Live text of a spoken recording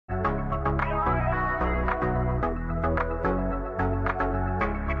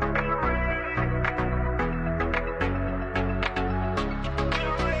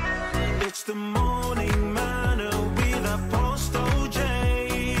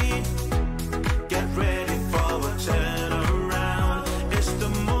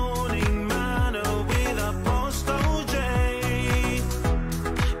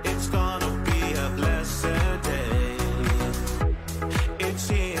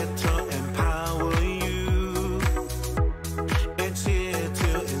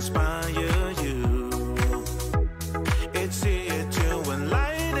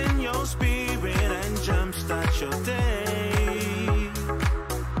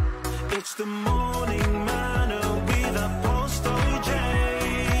It's the morning manna with Apostle J.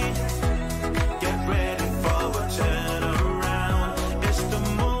 Get ready for a turnaround. It's the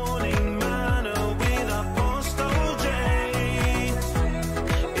morning manna with Apostle J.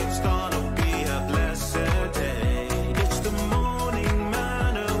 It's gonna be a blessed day. It's the morning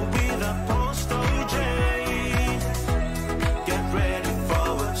manna with Apostle J. Get ready for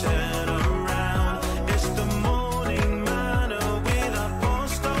a turnaround. It's the morning manna with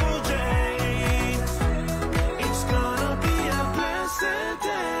Apostle J. It's gonna be a blessed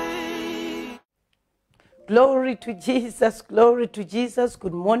day. Glory to Jesus, glory to Jesus.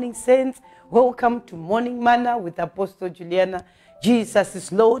 Good morning, saints. Welcome to Morning Manna with Apostle Juliana. Jesus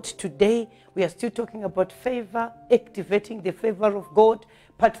is Lord. Today we are still talking about favor, activating the favor of God,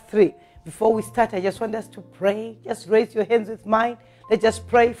 part 3. Before we start, I just want us to pray. Just raise your hands with mine. Let's just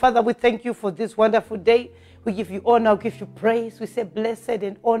pray. Father, we thank you for this wonderful day. We give you honor, we give you praise. We say blessed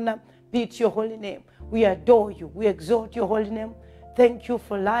and honor be to your holy name. We adore you. We exalt your holy name. Thank you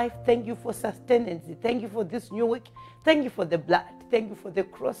for life. Thank you for sustenance. Thank you for this new week. Thank you for the blood. Thank you for the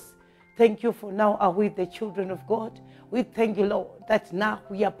cross. Thank you for now are we the children of God. We thank you, Lord, that now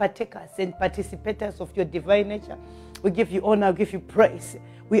we are partakers and participators of your divine nature. We give you honor, we give you praise.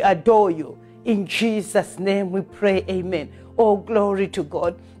 We adore you. In Jesus' name we pray, amen. Oh, glory to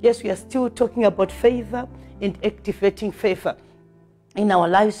God. Yes, we are still talking about favor and activating favor in our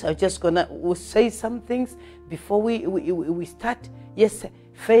lives. I'm just we'll say some things before we start. Yes,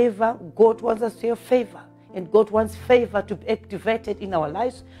 favor. God wants us to have favor, and God wants favor to be activated in our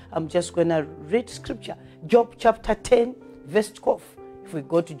lives. I'm just going to read scripture. Job chapter 10, verse 12. If we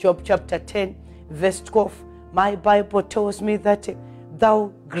go to Job chapter 10, verse 12, my Bible tells me that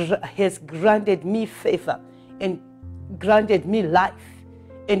thou hast granted me favor and granted me life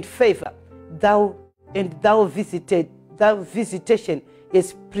and favor. Thou visitation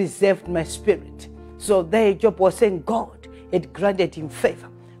has preserved my spirit. So there Job was saying God had granted him favor.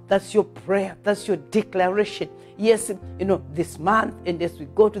 That's your prayer. That's your declaration. Yes, this month and as we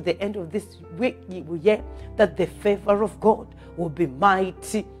go to the end of this week, yeah, that the favor of God will be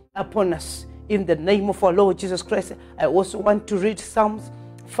mighty upon us in the name of our Lord Jesus Christ. I also want to read Psalms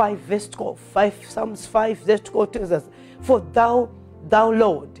 5 verse 12. Psalms 5 verse 12 tells us, for thou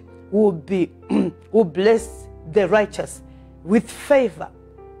Lord will bless the righteous with favor.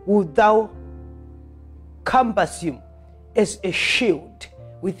 Will thou compass him as a shield?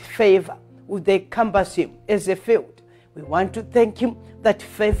 With favor will they compass him as a field. We want to thank him that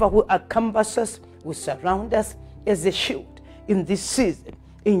favor will encompass us, will surround us as a shield in this season.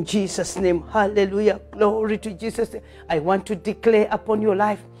 In Jesus' name, hallelujah, glory to Jesus. I want to declare upon your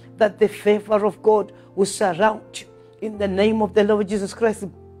life that the favor of God will surround you. In the name of the Lord Jesus Christ,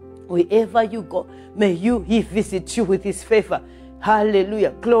 wherever you go, may he visit you with his favor.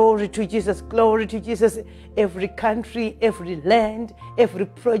 Hallelujah. Glory to Jesus. Glory to Jesus. Every country, every land, every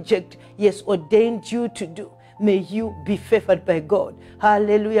project he has ordained you to do, may you be favored by God.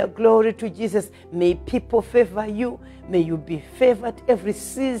 Hallelujah. Glory to Jesus. May people favor you. May you be favored every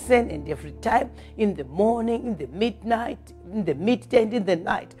season and every time, in the morning, in the midnight, in the midday, and in the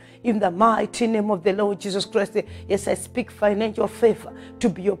night. In the mighty name of the Lord Jesus Christ. Yes, I speak financial favor to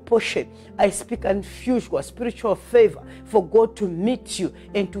be your portion. I speak unusual spiritual favor for God to meet you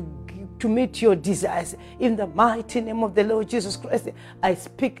and to meet your desires. In the mighty name of the Lord Jesus Christ, I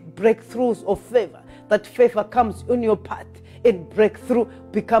speak breakthroughs of favor. That favor comes on your path and breakthrough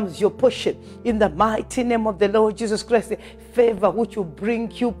becomes your portion. In the mighty name of the Lord Jesus Christ, favor which will bring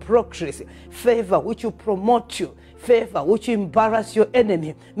you progress, favor which will promote you, favor which will embarrass your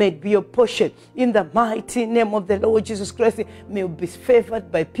enemy, may it be your portion. In the mighty name of the Lord Jesus Christ, may you be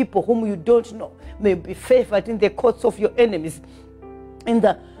favored by people whom you don't know. May you be favored in the courts of your enemies. In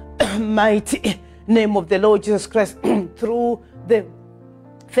the mighty name of the Lord Jesus Christ, through the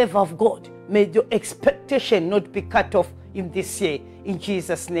favor of God, may your expectation not be cut off in this year. In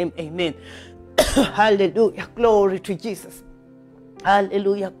Jesus' name, amen. Hallelujah. Glory to Jesus.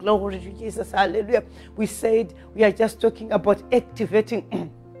 Hallelujah. Glory to Jesus. Hallelujah. We said we are just talking about activating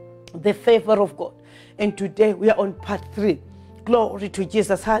the favor of God. And today we are on part 3. Glory to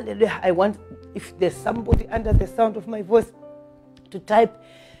Jesus. Hallelujah. I want, if there's somebody under the sound of my voice, to type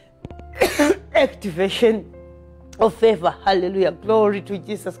activation of favor. Hallelujah. Glory to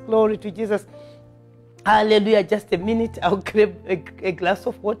Jesus. Glory to Jesus. Hallelujah. Just a minute. I'll grab a glass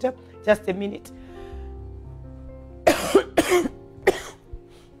of water. Just a minute.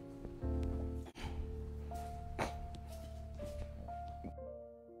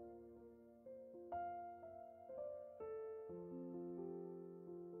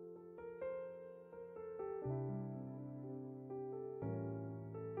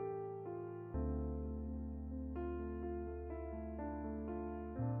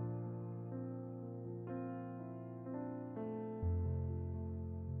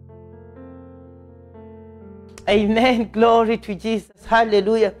 Amen. Glory to Jesus.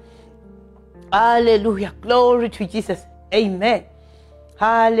 Hallelujah. Hallelujah. Glory to Jesus. Amen.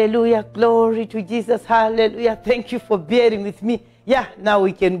 Hallelujah. Glory to Jesus. Hallelujah. Thank you for bearing with me. Yeah, now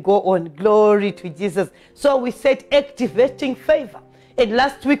we can go on. Glory to Jesus. So we said activating favor. And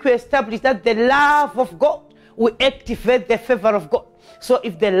last week we established that the love of God will activate the favor of God. So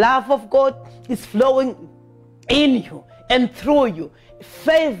if the love of God is flowing in you and through you,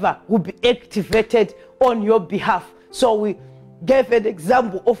 favor will be activated on your behalf. So we gave an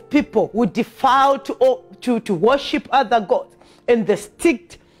example of people who defiled to worship other gods, and they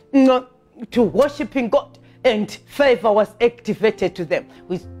stick to worshiping God, and favor was activated to them.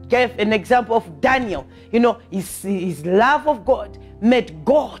 We gave an example of Daniel. His love of God made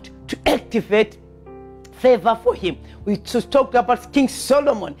God to activate favor for him. We just talked about King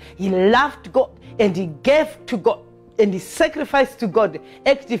Solomon. He loved God and he gave to God and he sacrificed to God,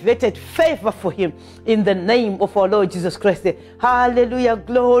 activated favor for him in the name of our Lord Jesus Christ. Hallelujah.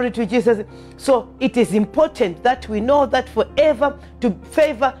 Glory to Jesus. So it is important that we know that for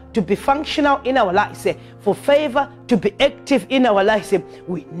favor to be functional in our lives, for favor to be active in our lives,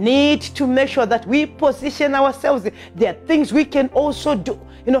 we need to make sure that we position ourselves. There are things we can also do,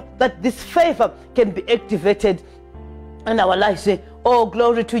 that this favor can be activated in our lives. Oh,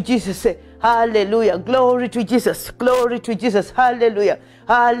 glory to Jesus. Hallelujah. Glory to Jesus. Glory to Jesus. Hallelujah.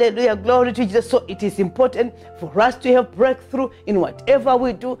 Hallelujah. Glory to Jesus. So it is important for us to have breakthrough in whatever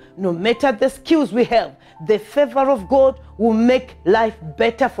we do, no matter the skills we have. The favor of God will make life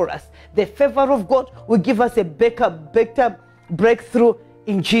better for us. The favor of God will give us a better breakthrough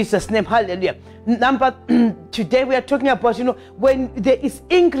in Jesus' name. Hallelujah. Today we are talking about, when there is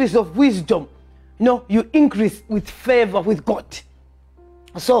increase of wisdom, you increase with favor with God.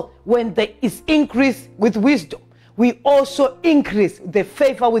 So when there is increase with wisdom, we also increase the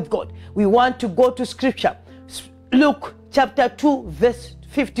favor with God. We want to go to scripture. Luke chapter 2 verse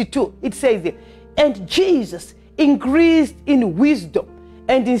 52. It says, and Jesus increased in wisdom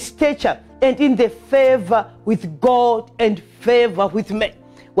and in stature and in the favor with God and favor with men.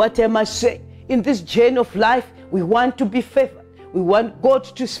 What am I saying? In this journey of life, we want to be favored. We want God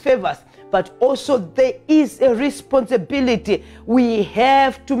to favor us. But also there is a responsibility. We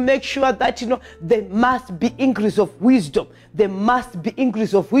have to make sure that, there must be increase of wisdom. There must be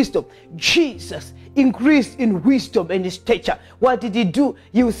increase of wisdom. Jesus increased in wisdom and stature. What did he do?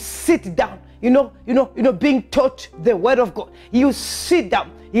 You sit down, being taught the word of God. You sit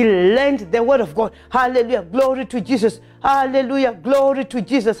down. He learned the word of God. Hallelujah. Glory to Jesus. Hallelujah. Glory to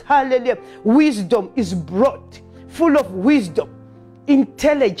Jesus. Hallelujah. Wisdom is brought, full of wisdom.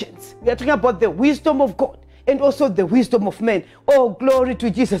 Intelligence. We are talking about the wisdom of God and also the wisdom of men. Oh, glory to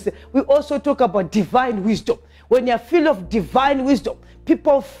Jesus. We also talk about divine wisdom. When you are full of divine wisdom,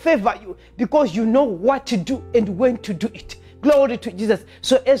 people favor you because you know what to do and when to do it. Glory to Jesus.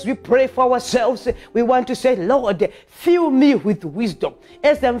 So as we pray for ourselves, we want to say, Lord, fill me with wisdom.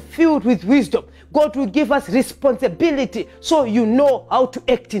 As I'm filled with wisdom, God will give us responsibility so you know how to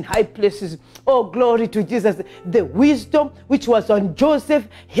act in high places. Oh, glory to Jesus. The wisdom which was on Joseph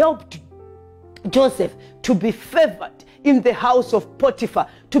helped Joseph to be favored in the house of Potiphar,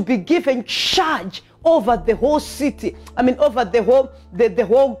 to be given charge over the whole city. Over the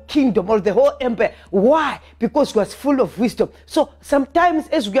whole kingdom or the whole empire. Why? Because he was full of wisdom. So sometimes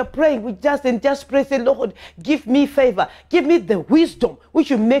as we are praying, we just pray, say, Lord, give me favor. Give me the wisdom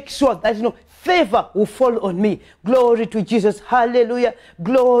which will make sure that, favor will fall on me. Glory to Jesus. Hallelujah.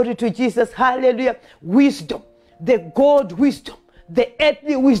 Glory to Jesus. Hallelujah. Wisdom. The God wisdom. The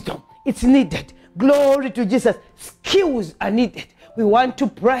earthly wisdom. It's needed. Glory to Jesus. Skills are needed. We want to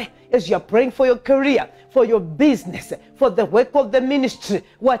pray as you are praying for your career, for your business, for the work of the ministry,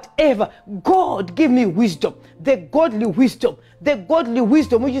 whatever. God, give me wisdom, the godly wisdom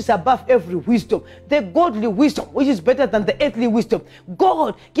which is above every wisdom, the godly wisdom which is better than the earthly wisdom.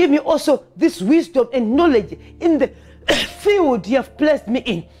 God, give me also this wisdom and knowledge in the field you have placed me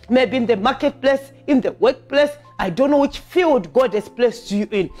in, maybe in the marketplace, in the workplace. I don't know which field God has placed you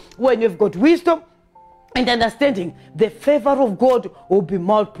in. When you've got wisdom and understanding, the favor of God will be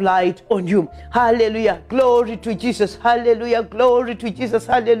multiplied on you. Hallelujah. Glory to Jesus. Hallelujah. Glory to Jesus.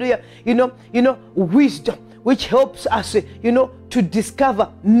 Hallelujah. Wisdom which helps us, to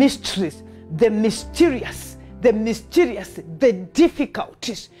discover mysteries, the mysterious, the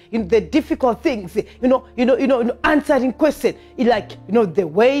difficulties, the difficult things, answering questions, the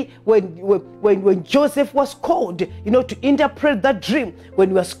way when Joseph was called, to interpret that dream. When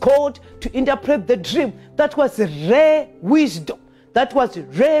he was called to interpret the dream, that was rare wisdom. That was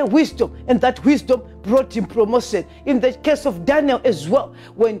rare wisdom, and that wisdom brought him promotion. In the case of Daniel as well,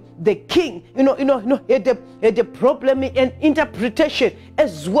 when the king, had a problem in interpretation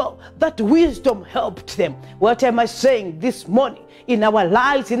as well, that wisdom helped them. What am I saying this morning? In our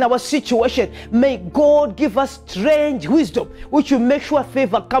lives, in our situation, may God give us strange wisdom, which will make sure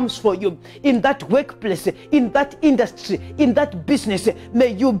favor comes for you in that workplace, in that industry, in that business.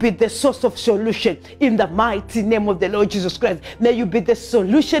 May you be the source of solution in the mighty name of the Lord Jesus Christ. May you be the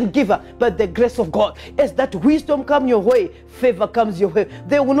solution giver by the grace of God. As that wisdom comes your way, favor comes your way.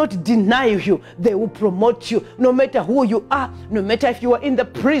 They will not deny you, they will promote you, no matter who you are, no matter if you are in the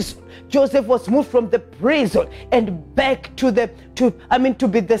prison. Joseph was moved from the prison and back to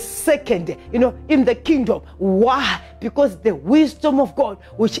be the second, in the kingdom. Why? Because the wisdom of God,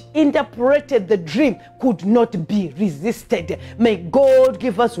 which interpreted the dream, could not be resisted. May God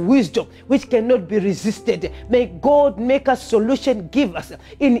give us wisdom which cannot be resisted. May God make us solution givers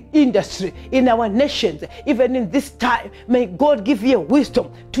in industry, in our nations, even in this time. May God give you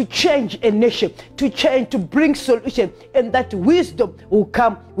wisdom to change a nation, to bring solution, and that wisdom will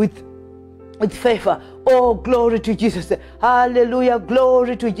come with favor. Oh, glory to Jesus. Hallelujah.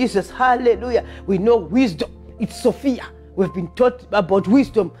 Glory to Jesus. Hallelujah. We know wisdom. It's Sophia. We've been taught about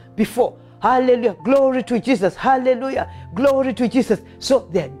wisdom before. Hallelujah. Glory to Jesus. Hallelujah. Glory to Jesus. So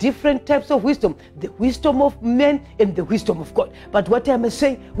there are different types of wisdom. The wisdom of men and the wisdom of God. But what am I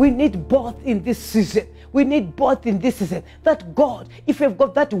saying? We need both in this season. We need both in this season. That God, if we've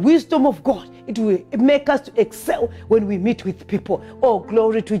got that wisdom of God, it will make us to excel when we meet with people. Oh,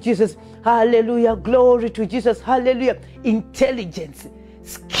 glory to Jesus. Hallelujah. Glory to Jesus. Hallelujah. Intelligence,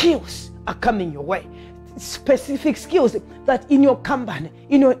 skills are coming your way. Specific skills that in your company,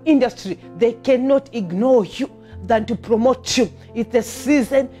 in your industry, they cannot ignore you than to promote you. It's a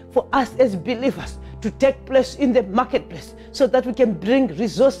season for us as believers to take place in the marketplace so that we can bring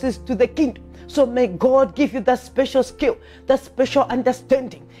resources to the kingdom. So may God give you that special skill, that special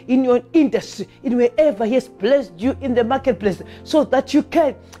understanding in your industry, in wherever He has placed you in the marketplace, so that you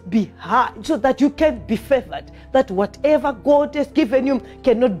can be high, so that you can be favored, that whatever God has given you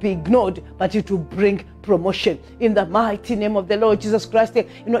cannot be ignored, but it will bring promotion in the mighty name of the Lord Jesus Christ.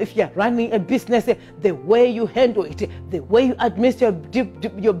 If you're running a business, the way you handle it, the way you administer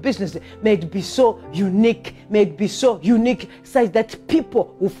your business, may it be so unique, such that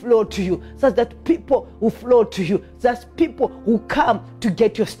people will flow to you, such people will come to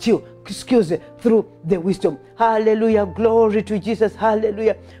get your skills through the wisdom. Hallelujah. Glory to Jesus.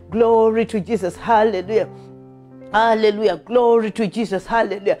 Hallelujah. Glory to Jesus. Hallelujah. Hallelujah. Glory to Jesus.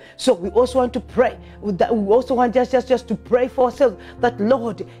 Hallelujah. So we also want to pray. We also want just to pray for ourselves that,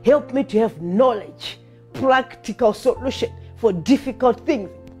 Lord, help me to have knowledge, practical solution for difficult things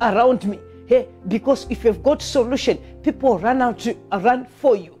around me. Hey, because if you've got solution, people run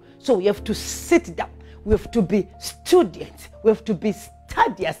for you. So we have to sit down. We have to be students. We have to be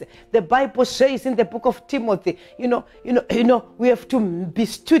studious. The Bible says in the book of Timothy, we have to be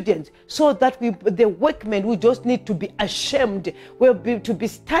students, so that the workmen, we just need to be ashamed. We have to be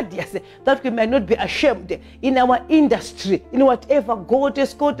studious, that we may not be ashamed in our industry, in whatever God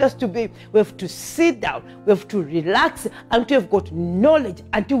has called us to be. We have to sit down, we have to relax until we've got knowledge,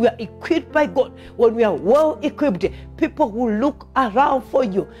 until we are equipped by God. When we are well equipped, people will look around for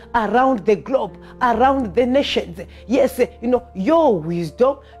you, around the globe, around the nations. Yes, your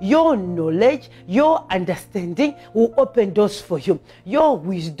wisdom, your knowledge, your understanding will open doors for you. Your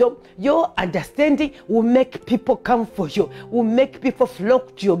wisdom, your understanding will make people come for you, will make people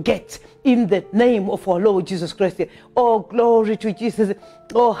flock to your gates in the name of our Lord Jesus Christ. Oh, glory to Jesus.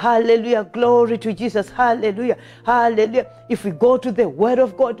 Oh, hallelujah. Glory to Jesus. Hallelujah. Hallelujah. If we go to the Word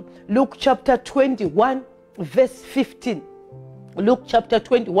of God, Luke chapter 21, verse 15. Luke chapter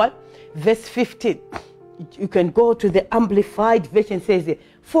 21, verse 15. You can go to the Amplified Version. Says,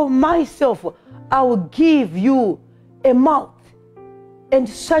 for myself, I will give you a mouth and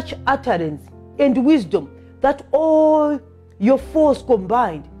such utterance and wisdom that all your foes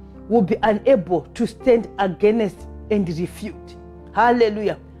combined will be unable to stand against and refute.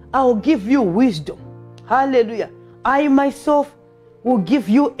 Hallelujah. I will give you wisdom. Hallelujah. I myself will give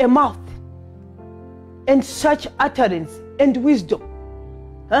you a mouth and such utterance and wisdom,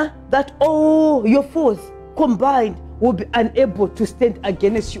 that all your foes combined will be unable to stand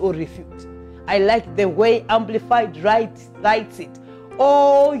against you or refute. I like the way Amplified writes it.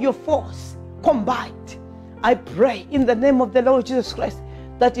 All your foes combined. I pray in the name of the Lord Jesus Christ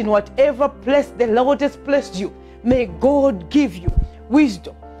that in whatever place the Lord has placed you, may God give you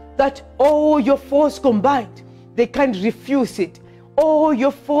wisdom, that all your foes combined, they can't refuse it. All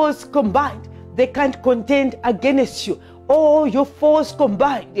your foes combined, they can't contend against you. all your force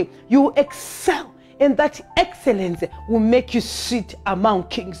combined, you excel. And that excellence will make you sit among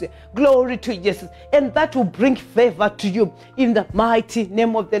kings. Glory to Jesus. And that will bring favor to you in the mighty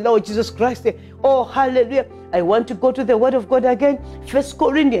name of the Lord Jesus Christ. Oh, hallelujah. I want to go to the word of God again. 1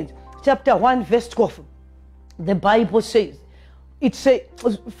 Corinthians chapter 1, verse 12. The Bible says, it says,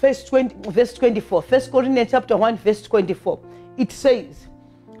 verse 24. 1 Corinthians chapter 1, verse 24. It says,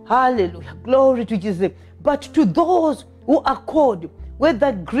 hallelujah, glory to Jesus. But to those who are called,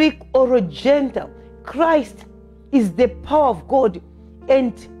 whether Greek or Gentile, Christ is the power of God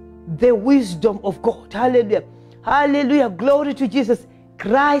and the wisdom of God. Hallelujah. Hallelujah. Glory to Jesus.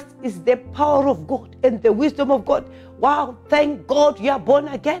 Christ is the power of God and the wisdom of God. Wow. Thank God you are born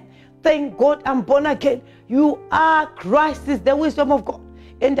again. Thank God I'm born again. You are Christ is the wisdom of God.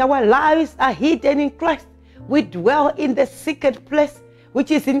 And our lives are hidden in Christ. We dwell in the secret place,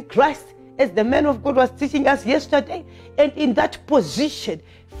 which is in Christ, as the man of God was teaching us yesterday. And in that position,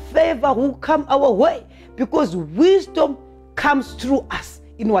 favor will come our way, because wisdom comes through us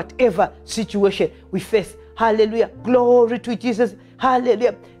in whatever situation we face. Hallelujah. Glory to Jesus.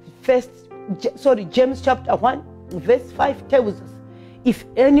 Hallelujah. James chapter 1, verse 5 tells us, if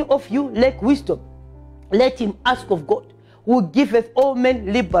any of you lack wisdom, let him ask of God, who giveth all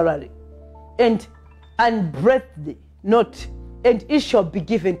men liberally and unbraidly not, and it shall be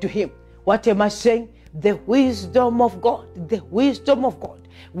given to him. What am I saying? The wisdom of God. The wisdom of God.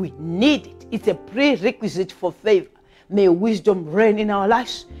 We need it. It's a prerequisite for favor. May wisdom reign in our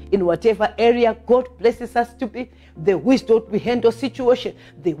lives, in whatever area God places us to be. The wisdom to handle situations,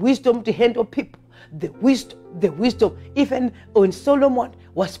 the wisdom to handle people, the wisdom. Even when Solomon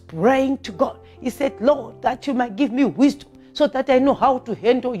was praying to God, he said, Lord, that you might give me wisdom so that I know how to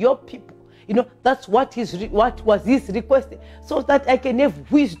handle your people. You know, that's what was his request, so that I can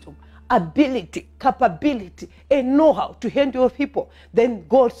have wisdom, ability, capability, and know-how to handle people. Then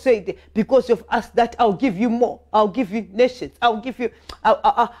God said, because of us, that I'll give you more. I'll give you nations. I'll give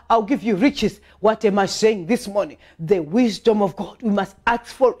you riches. What am I saying this morning? The wisdom of God. We must ask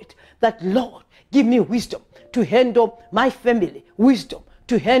for it. That, Lord, give me wisdom to handle my family. Wisdom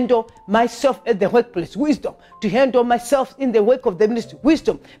to handle myself at the workplace. Wisdom to handle myself in the work of the ministry.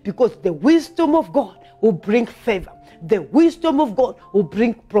 Wisdom, because the wisdom of God will bring favor. The wisdom of God will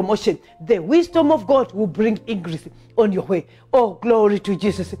bring promotion. The wisdom of God will bring increase on your way. Oh, glory to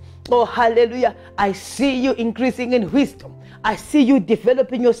Jesus. Oh, hallelujah. I see you increasing in wisdom. I see you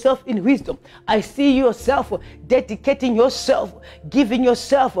developing yourself in wisdom. I see yourself dedicating yourself, giving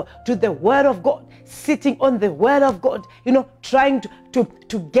yourself to the word of God, sitting on the word of God, you know, trying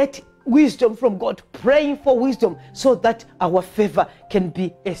to get wisdom from God, praying for wisdom so that our favor can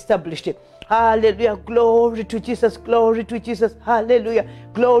be established. Hallelujah. Glory to Jesus. Glory to Jesus. Hallelujah.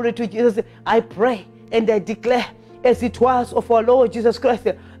 Glory to Jesus. I pray and I declare, as it was of our Lord Jesus Christ,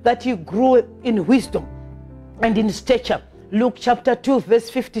 that you grew in wisdom and in stature. Luke chapter 2, verse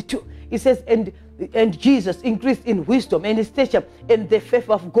 52. It says, and Jesus increased in wisdom and in stature and the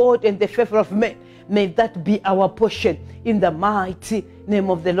favor of God and the favor of men. May that be our portion in the mighty name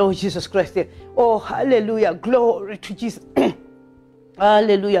of the Lord Jesus Christ. Oh, hallelujah. Glory to Jesus.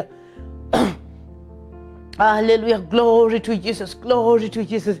 Hallelujah. Hallelujah. Glory to Jesus. Glory to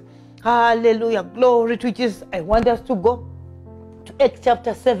Jesus. Hallelujah. Glory to Jesus. I want us to go to Acts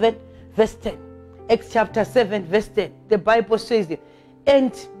chapter 7, verse 10. Acts chapter 7, verse 10. The Bible says it.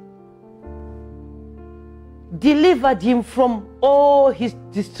 And delivered him from all his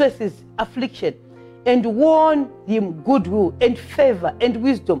distresses, affliction, and won him goodwill and favor and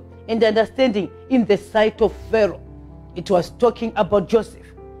wisdom and understanding in the sight of Pharaoh. It was talking about Joseph.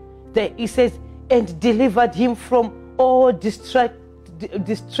 There it says, and delivered him from all distress,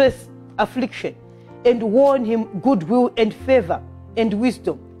 affliction, and won him goodwill and favor and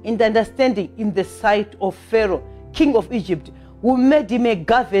wisdom and understanding in the sight of Pharaoh, king of Egypt, who made him a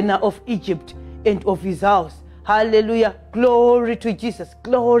governor of Egypt and of his house. Hallelujah. Glory to Jesus.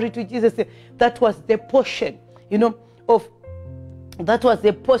 Glory to Jesus. That was the portion, that was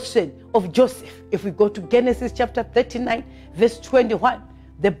the portion of Joseph. If we go to Genesis chapter 39, verse 21,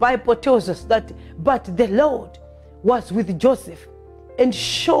 the Bible tells us that, but the Lord was with Joseph and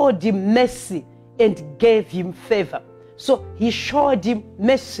showed him mercy and gave him favor. So he showed him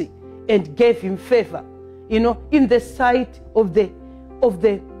mercy and gave him favor, in the sight of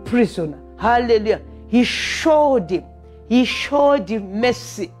the prisoner. Hallelujah. He showed him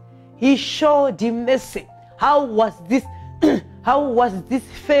mercy. He showed him mercy. How was this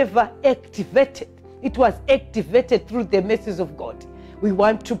favor activated? It was activated through the mercies of God. We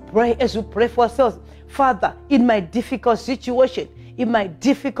want to pray as we pray for ourselves. Father, in my difficult situation, in my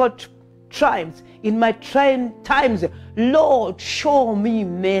difficult triumphs, in my trying times, Lord, show me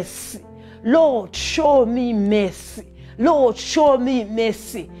mercy. Lord, show me mercy. Lord, show me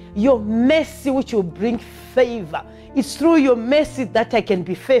mercy. Your mercy which will bring favor. It's through your mercy that I can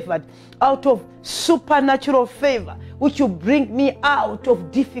be favored, out of supernatural favor, which will bring me out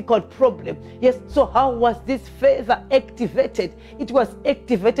of difficult problem. Yes, so how was this favor activated? It was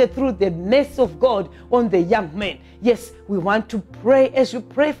activated through the mercy of God on the young man. Yes, we want to pray as we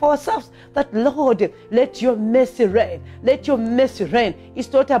pray for ourselves that, Lord, let your mercy reign. Let your mercy reign.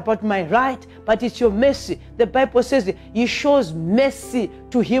 It's not about my right, but it's your mercy. The Bible says he shows mercy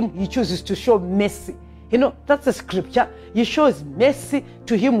to him he chooses to show mercy. You know, that's a scripture. He shows mercy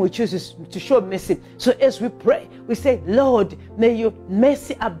to him who chooses to show mercy. So as we pray, we say, Lord, may your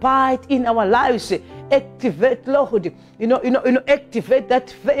mercy abide in our lives. Activate, Lord, activate that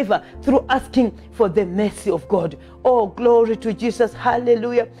favor through asking for the mercy of God. Oh, glory to Jesus.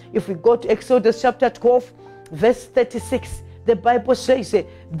 Hallelujah. If we go to Exodus chapter 12, verse 36, the Bible says,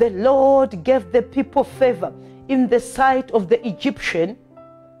 the Lord gave the people favor in the sight of the Egyptian,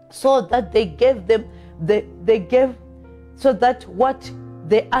 so that they gave them so that what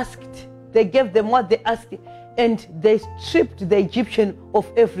they asked, they gave them what they asked, and they stripped the Egyptian of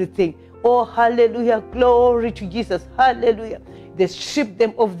everything. Oh, hallelujah, glory to Jesus, hallelujah. They stripped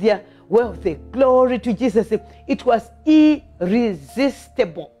them of their wealth. Glory to Jesus. It was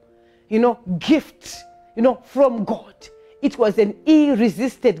irresistible, gift, from God. It was an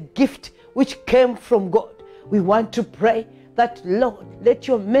irresisted gift which came from God. We want to pray that, Lord, let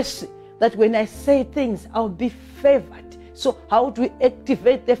your mercy, that when I say things, I'll be favored. So how do we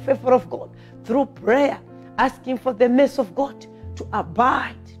activate the favor of God? Through prayer, asking for the mercy of God to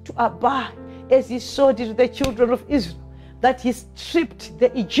abide, as he showed it to the children of Israel, that he stripped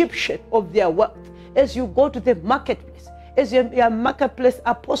the Egyptian of their wealth. As you go to the marketplace, as you're a marketplace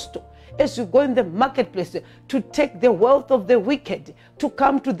apostle, as you go in the marketplace to take the wealth of the wicked to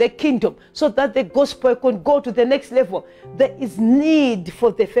come to the kingdom, so that the gospel can go to the next level, there is need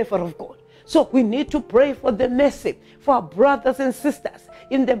for the favor of God. So we need to pray for the mercy for our brothers and sisters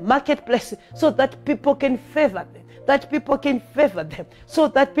in the marketplace, so that people can favor them, so that people can favor them, so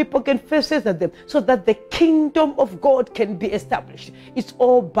that the kingdom of God can be established. It's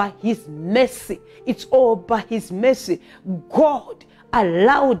all by his mercy. It's all by his mercy. God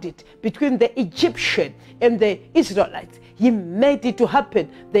allowed it between the Egyptian and the Israelites. He made it to happen.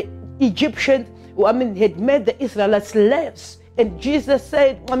 The Egyptians, had made the Israelites slaves. And Jesus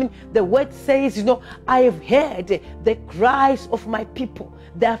said, the word says, I have heard the cries of my people,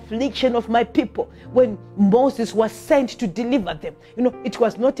 the affliction of my people. When Moses was sent to deliver them, it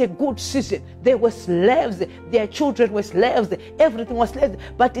was not a good season. They were slaves. Their children were slaves. Everything was slaves.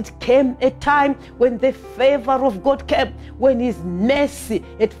 But it came a time when the favor of God came, when his mercy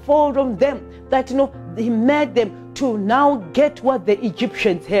had fallen on them, that, he made them to now get what the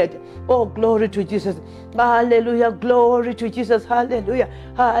Egyptians had. Oh, glory to Jesus. Hallelujah. Glory to Jesus. Hallelujah.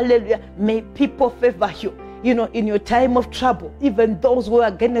 Hallelujah. May people favor you, in your time of trouble, even those who are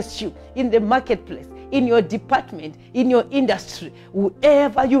against you in the marketplace, in your department, in your industry,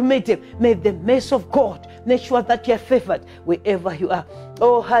 wherever you meet them, may the mercy of God make sure that you are favored wherever you are.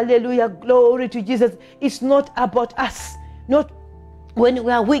 Oh, hallelujah. Glory to Jesus. It's not about us. Not when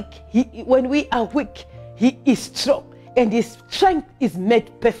we are weak. When we are weak, he is strong, and his strength is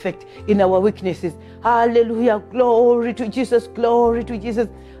made perfect in our weaknesses. Hallelujah. Glory to Jesus. Glory to Jesus.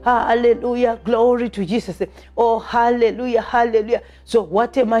 Hallelujah. Glory to Jesus. Oh, hallelujah. Hallelujah. So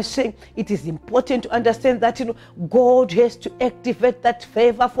what am I saying? It is important to understand that, God has to activate that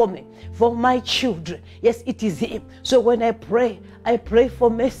favor for me, for my children. Yes, it is him. So when I pray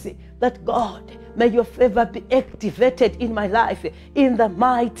for mercy, that God, may your favor be activated in my life, in the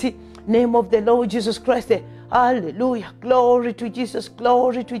mighty name of the Lord Jesus Christ. Hallelujah. Glory to Jesus.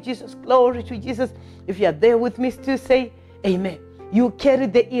 Glory to Jesus. Glory to Jesus. If you are there with me, still say amen. You carry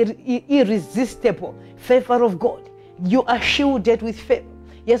the irresistible favor of God. You are shielded with favor.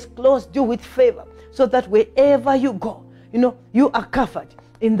 Yes, clothed you with favor, so that wherever you go, you are covered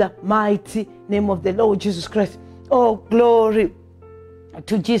in the mighty name of the Lord Jesus Christ. Oh, glory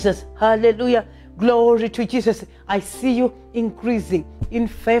to Jesus. Hallelujah. Glory to Jesus. I see you increasing in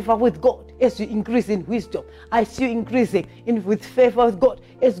favor with God. As you increase in wisdom, I see you increasing with favor with God,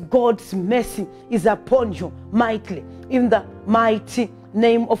 as God's mercy is upon you mightily, in the mighty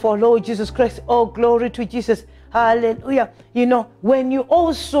name of our Lord Jesus Christ. Oh, glory to Jesus. Hallelujah. When you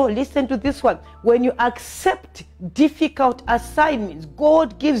also, listen to this one, when you accept difficult assignments,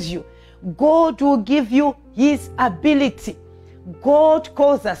 God will give you his ability. God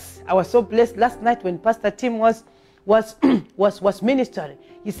calls us. I was so blessed last night when Pastor Tim was ministering.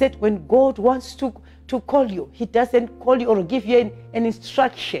 He said when God wants to call you, he doesn't call you or give you an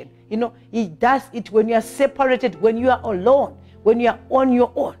instruction. You know, he does it when you are separated, when you are alone, when you are on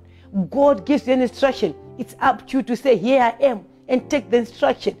your own. God gives you an instruction. It's up to you to say, here I am, and take the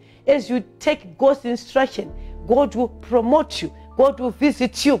instruction. As you take God's instruction, God will promote you. God will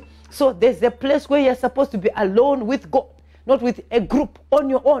visit you. So there's a place where you're supposed to be alone with God, not with a group, on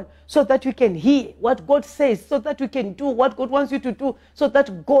your own, so that you can hear what God says, so that you can do what God wants you to do, so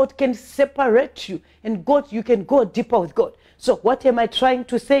that God can separate you, and you can go deeper with God. So what am I trying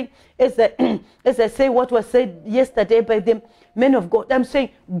to say? As I say what was said yesterday by the men of God, I'm saying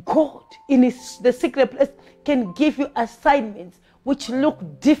God in the secret place can give you assignments which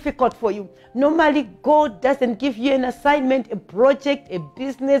look difficult for you. Normally, God doesn't give you an assignment, a project, a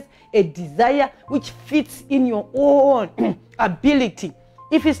business, a desire which fits in your own ability.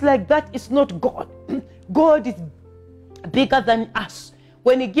 If it's like that, it's not God. God is bigger than us.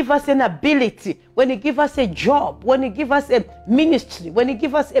 When he gives us an ability, when he gives us a job, when he gives us a ministry, when he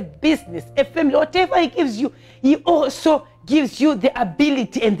gives us a business, a family, whatever he gives you, he also gives you the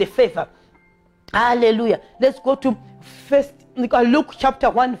ability and the favor. Hallelujah. Let's go to Luke chapter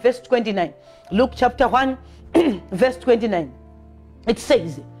 1 verse 29. Luke chapter 1 verse 29. It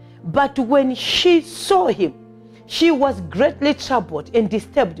says, but when she saw him, she was greatly troubled and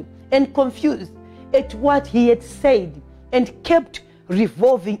disturbed and confused at what he had said, and kept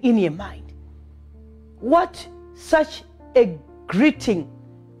revolving in her mind what such a greeting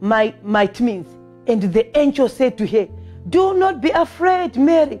might mean. And the angel said to her, do not be afraid,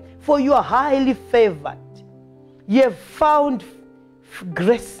 Mary, for you are highly favored. You have found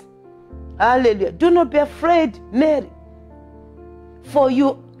grace. Hallelujah. Do not be afraid, Mary, for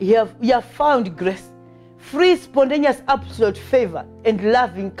you have found grace, free, spontaneous, absolute favor, and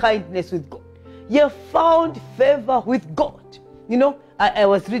loving kindness with God. You have found favor with God. You know, I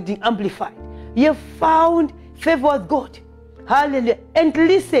was reading Amplified. You have found favor with God. Hallelujah. And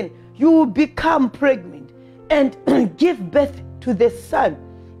listen, you will become pregnant and give birth to the son,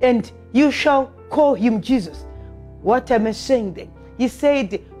 and you shall call him Jesus. What am I saying then? He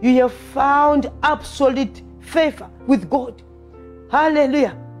said, you have found absolute favor with God.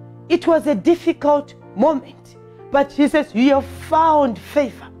 Hallelujah. It was a difficult moment, but he says, you have found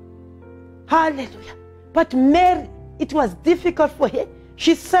favor. Hallelujah. But Mary, it was difficult for her.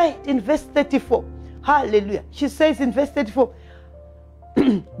 She said in verse 34, hallelujah. She says in verse 34,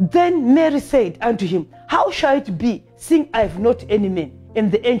 then Mary said unto him, how shall it be, seeing I have not any man?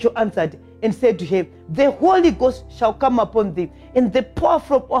 And the angel answered and said to him, the Holy Ghost shall come upon thee, and the power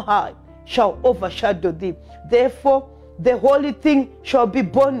from on high shall overshadow thee. Therefore, the holy thing shall be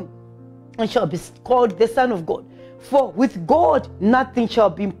born, and shall be called the Son of God. For with God nothing shall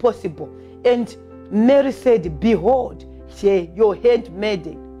be impossible. And Mary said, behold, your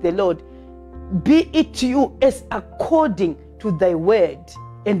handmaiden, the Lord, be it to you as according to thy word.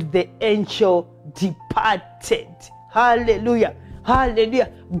 And the angel departed. Hallelujah.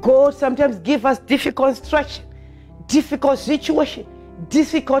 Hallelujah. God sometimes gives us difficult instruction, difficult situation,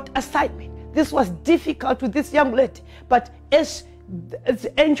 difficult assignment. This was difficult to this young lady. But as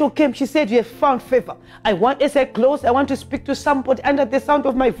the angel came, she said, you have found favor. As I close, I want to speak to somebody under the sound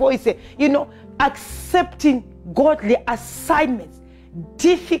of my voice. You know, accepting godly assignments,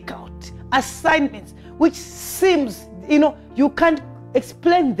 difficult assignments, which seems, you know, you can't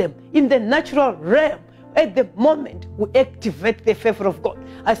explain them in the natural realm. At the moment, we activate the favor of God.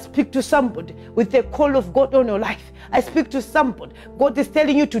 I speak to somebody with the call of God on your life. I speak to somebody. God is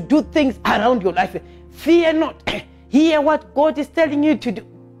telling you to do things around your life. Fear not. Hear what God is telling you to do.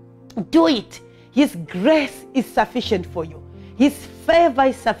 Do it. His grace is sufficient for you. His favor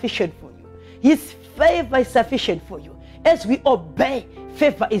is sufficient for you. His favor is sufficient for you. As we obey,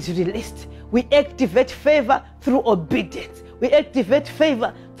 favor is released. We activate favor through obedience. We activate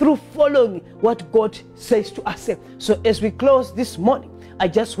favor through following what God says to us. So as we close this morning, I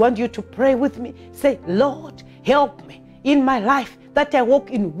just want you to pray with me. Say, Lord, help me in my life that I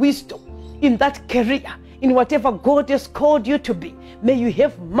walk in wisdom, in that career, in whatever God has called you to be. May you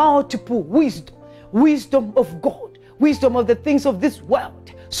have multiple wisdom, wisdom of God, wisdom of the things of this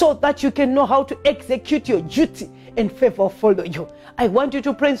world, so that you can know how to execute your duty and favor follow you. I want you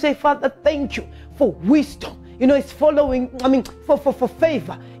to pray and say, Father, thank you for wisdom. You know, it's following, for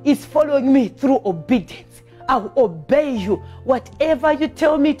favor. It's following me through obedience. I'll obey you. Whatever you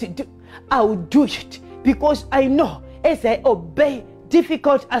tell me to do, I'll do it. Because I know as I obey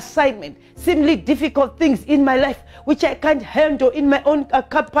difficult assignment, seemingly difficult things in my life, which I can't handle in my own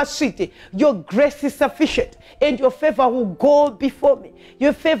capacity, your grace is sufficient, and your favor will go before me.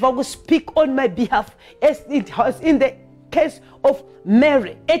 Your favor will speak on my behalf, as it has in the case of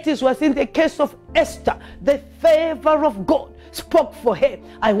Mary. It was in the case of Esther. The favor of God spoke for her.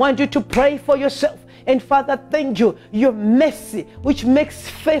 I want you to pray for yourself. And Father, thank you. Your mercy, which makes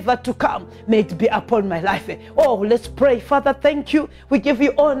favor to come, may it be upon my life. Oh, let's pray. Father, thank you. We give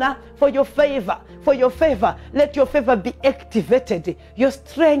you honor for your favor. For your favor, let your favor be activated. Your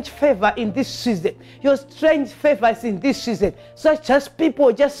strange favor in this season. Your strange favors in this season. Such as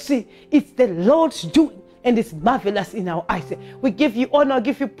people just see it's the Lord's doing. And it's marvelous in our eyes. We give you honor,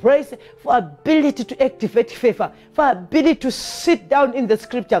 give you praise for ability to activate favor, for ability to sit down in the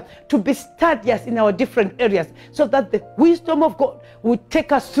scripture, to be studious in our different areas, so that the wisdom of God will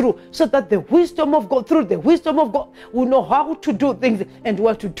take us through, so that the wisdom of God, through the wisdom of God, will know how to do things and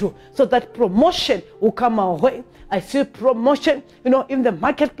what to do, so that promotion will come our way. I see promotion, in the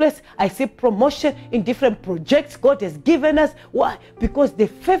marketplace. I see promotion in different projects God has given us. Why? Because the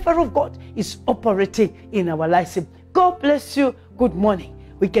favor of God is operating in our lives. God bless you. Good morning.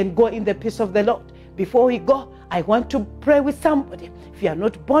 We can go in the peace of the Lord. Before we go, I want to pray with somebody. If you are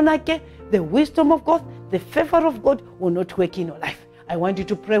not born again, the wisdom of God, the favor of God will not work in your life. I want you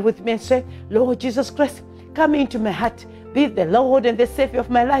to pray with me and say, Lord Jesus Christ, come into my heart. Be the Lord and the Savior of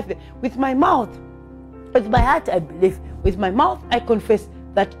my life. With my mouth, with my heart, I believe. With my mouth, I confess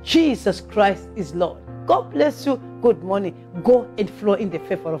that Jesus Christ is Lord. God bless you. Good morning. Go and flow in the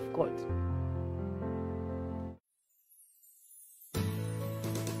favor of God.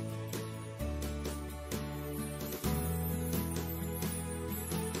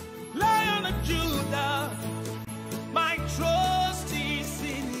 Lion of Judah, my trust is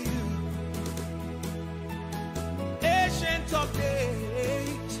in you. Ancient of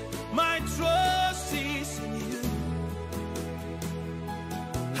days, my trust is in you.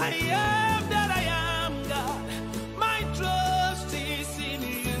 I am